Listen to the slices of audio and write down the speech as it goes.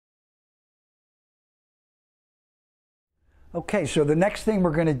Okay, so the next thing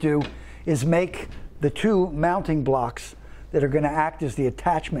we're going to do is make the two mounting blocks that are going to act as the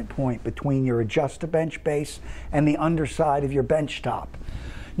attachment point between your adjust-a-bench base and the underside of your bench top.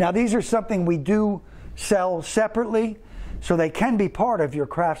 Now these are something we do sell separately, so they can be part of your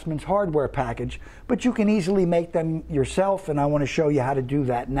Craftsman's hardware package, but you can easily make them yourself, and I want to show you how to do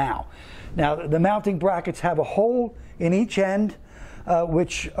that now. Now the mounting brackets have a hole in each end,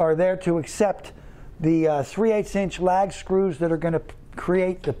 which are there to accept the 3/8" lag screws that are going to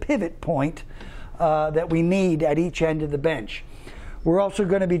create the pivot point that we need at each end of the bench. We're also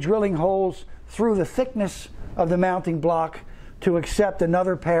going to be drilling holes through the thickness of the mounting block to accept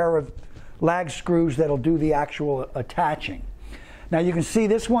another pair of lag screws that'll do the actual attaching. Now you can see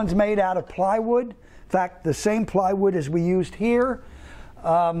this one's made out of plywood. In fact, the same plywood as we used here.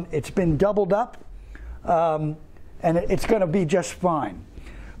 It's been doubled up, and it's going to be just fine.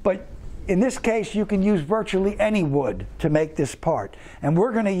 But in this case, you can use virtually any wood to make this part. And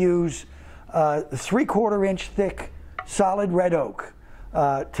we're going to use 3/4 inch thick solid red oak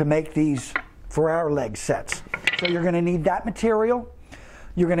to make these for our leg sets. So you're going to need that material.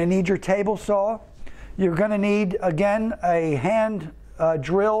 You're going to need your table saw. You're going to need, again, a hand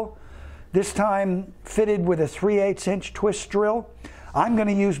drill, this time fitted with a 3/8" twist drill. I'm going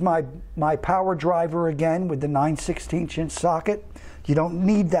to use my power driver again with the 9/16" socket. You don't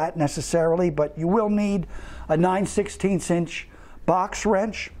need that necessarily, but you will need a 9/16" box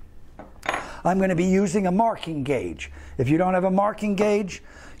wrench. I'm going to be using a marking gauge. If you don't have a marking gauge,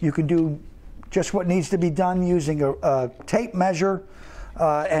 you can do just what needs to be done using a tape measure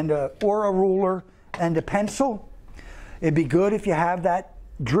or a ruler and a pencil. It'd be good if you have that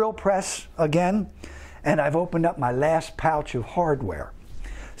drill press again. And I've opened up my last pouch of hardware.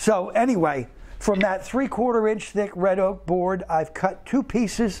 So anyway, from that 3/4 inch thick red oak board, I've cut two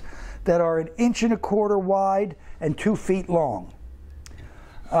pieces that are 1 1/4 wide and 2 feet long.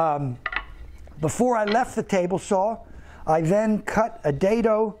 Before I left the table saw, I then cut a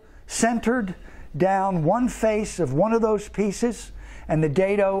dado centered down one face of one of those pieces, and the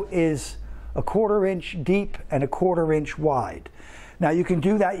dado is 1/4 inch deep and 1/4 inch wide. Now you can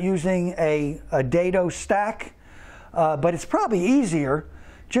do that using a dado stack, but it's probably easier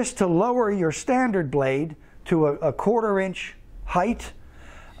just to lower your standard blade to a 1/4 inch height,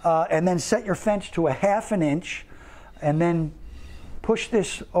 and then set your fence to 1/2 inch, and then push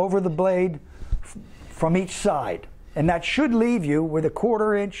this over the blade from each side. And that should leave you with a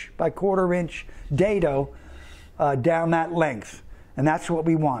 1/4 inch by 1/4 inch dado down that length. And that's what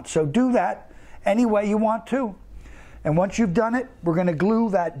we want. So do that any way you want to. And once you've done it, we're going to glue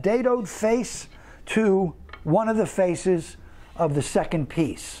that dadoed face to one of the faces of the second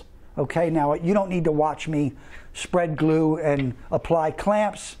piece. Okay, now you don't need to watch me spread glue and apply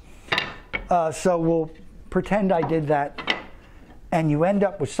clamps. So we'll pretend I did that. And you end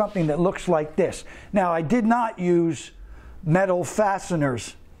up with something that looks like this. Now, I did not use metal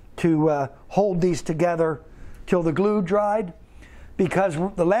fasteners to hold these together till the glue dried, because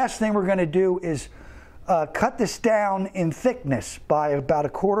the last thing we're going to do is cut this down in thickness by about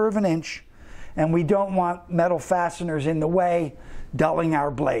 1/4 inch, and we don't want metal fasteners in the way, dulling our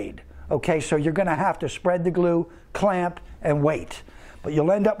blade. Okay, so you're going to have to spread the glue, clamp, and wait. But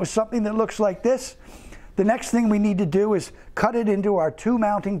you'll end up with something that looks like this. The next thing we need to do is cut it into our two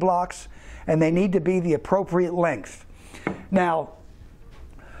mounting blocks, and they need to be the appropriate length. Now,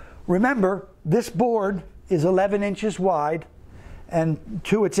 remember, this board is 11 inches wide, and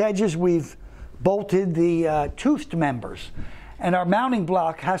to its edges we've bolted the toothed members. And our mounting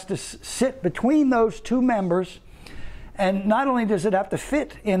block has to sit between those two members, and not only does it have to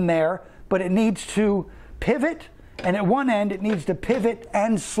fit in there, but it needs to pivot, and at one end it needs to pivot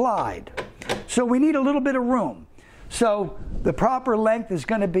and slide. So we need a little bit of room. So the proper length is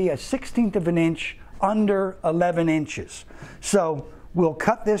going to be 1/16 inch under 11 inches. So we'll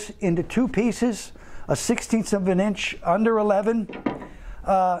cut this into two pieces, 1/16 inch under 11,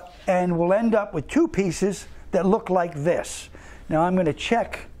 and we'll end up with two pieces that look like this. Now I'm going to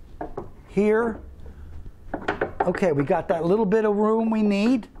check here. Okay, we got that little bit of room we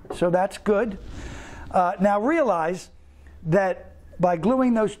need, so that's good. Now realize that by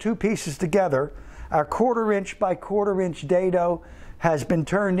gluing those two pieces together, our 1/4 inch by 1/4 inch dado has been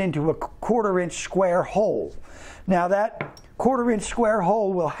turned into a 1/4 inch square hole. Now that 1/4 inch square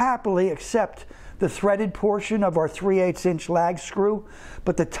hole will happily accept the threaded portion of our 3/8 inch lag screw,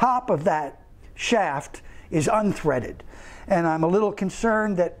 but the top of that shaft is unthreaded. And I'm a little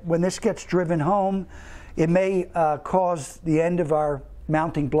concerned that when this gets driven home, it may cause the end of our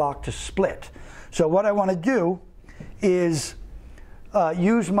mounting block to split. So what I want to do is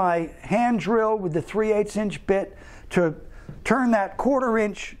use my hand drill with the 3/8 inch bit to turn that 1/4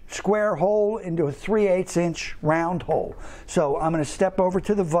 inch square hole into a 3/8 inch round hole. So I'm going to step over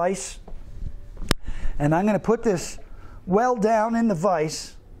to the vise, and I'm going to put this well down in the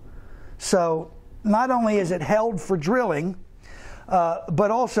vise. So not only is it held for drilling,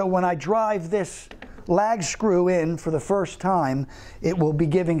 but also when I drive this lag screw in for the first time, it will be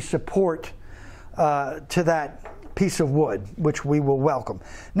giving support to that piece of wood, which we will welcome.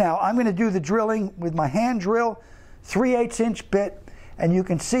 Now I'm going to do the drilling with my hand drill, 3/8 inch bit, and you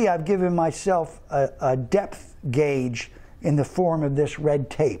can see I've given myself a depth gauge in the form of this red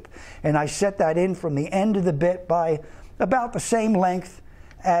tape, and I set that in from the end of the bit by about the same length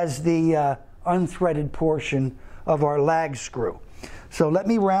as the unthreaded portion of our lag screw. So let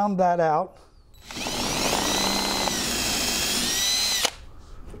me round that out.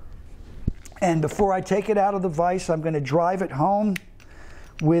 And before I take it out of the vise, I'm going to drive it home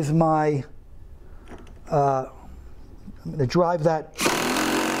with my, I'm going to drive that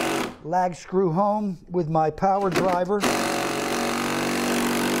lag screw home with my power driver.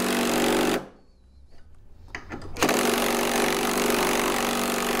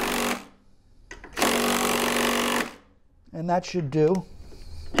 And that should do.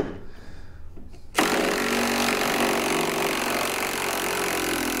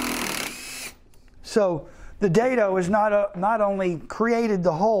 So the dado has not only created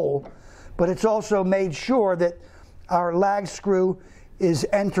the hole, but it's also made sure that our lag screw is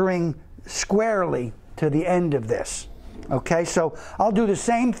entering squarely to the end of this. Okay, so I'll do the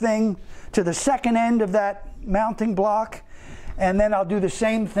same thing to the second end of that mounting block, and then I'll do the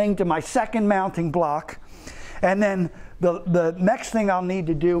same thing to my second mounting block, and then the next thing I'll need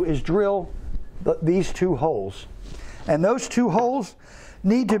to do is drill these 2 holes. And those 2 holes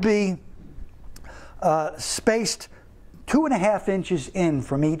need to be spaced 2.5 inches in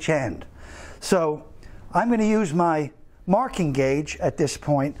from each end. So I'm going to use my marking gauge at this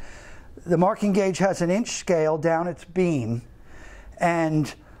point. The marking gauge has an inch scale down its beam,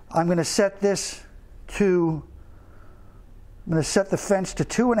 and I'm going to set this to, I'm going to set the fence to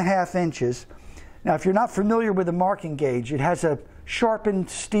 2.5 inches. Now, if you're not familiar with the marking gauge, it has a sharpened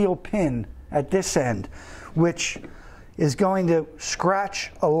steel pin at this end, which is going to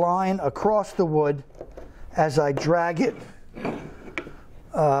scratch a line across the wood as I drag it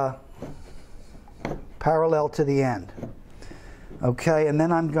parallel to the end. Okay, and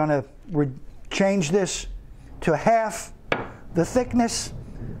then I'm going to change this to half the thickness.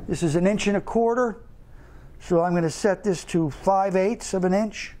 This is 1.25 inches, so I'm going to set this to 5/8 of an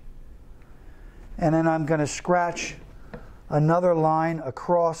inch, and then I'm going to scratch another line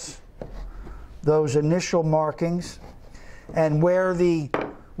across those initial markings, and where the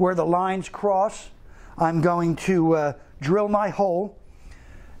lines cross, I'm going to drill my hole,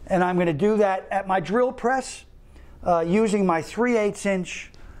 and I'm going to do that at my drill press using my 3/8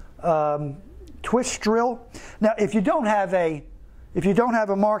 inch twist drill. Now, if you don't have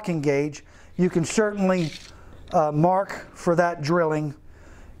a marking gauge, you can certainly mark for that drilling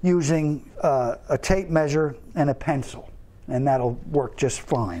using a tape measure and a pencil, and that'll work just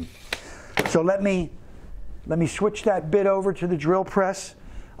fine. So let me switch that bit over to the drill press.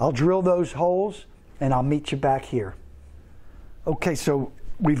 I'll drill those holes, and I'll meet you back here. Okay, so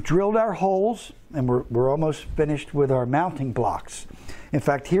we've drilled our holes, and we're almost finished with our mounting blocks. In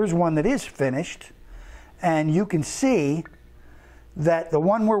fact, here's one that is finished, and you can see that the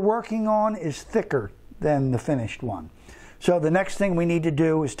one we're working on is thicker than the finished one. So the next thing we need to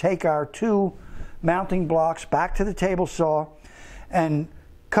do is take our 2 mounting blocks back to the table saw and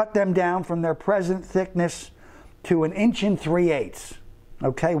cut them down from their present thickness to 1 3/8 inches.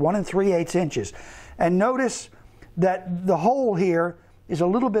 Okay, 1 3/8 inches. And notice that the hole here is a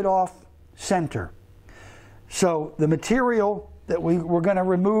little bit off center. So the material that we're going to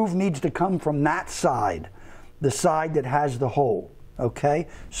remove needs to come from that side, the side that has the hole. Okay,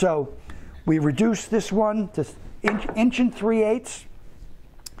 so we reduce this one to 1 3/8 inches,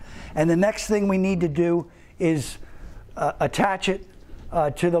 and the next thing we need to do is attach it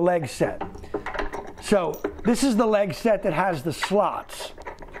to the leg set. So this is the leg set that has the slots.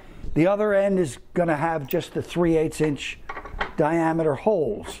 The other end is going to have just the 3/8 inch diameter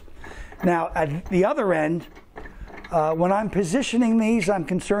holes. Now at the other end, when I'm positioning these, I'm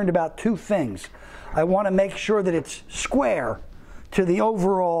concerned about 2 things. I want to make sure that it's square to the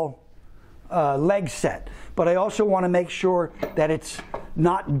overall leg set, but I also want to make sure that it's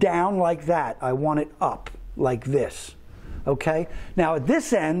not down like that. I want it up like this. Okay? Now at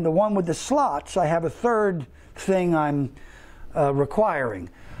this end, the one with the slots, I have a third thing I'm requiring.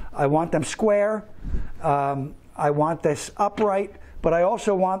 I want them square, I want this upright, but I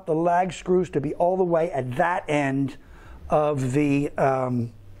also want the lag screws to be all the way at that end of the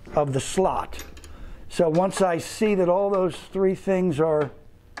slot. So once I see that all those three things are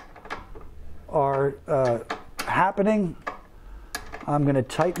happening, I'm going to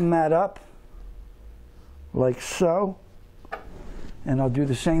tighten that up like so, and I'll do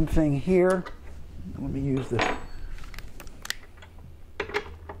the same thing here. Let me use the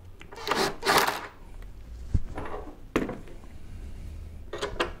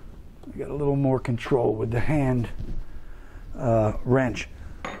I got a little more control with the hand wrench.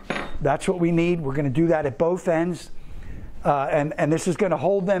 That's what we need. We're going to do that at both ends, and this is going to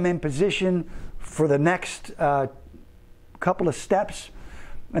hold them in position for the next couple of steps.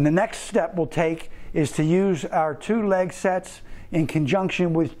 And the next step we'll take is to use our 2 leg sets in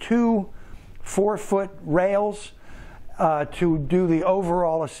conjunction with 2 4-foot rails to do the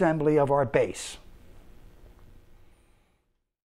overall assembly of our base.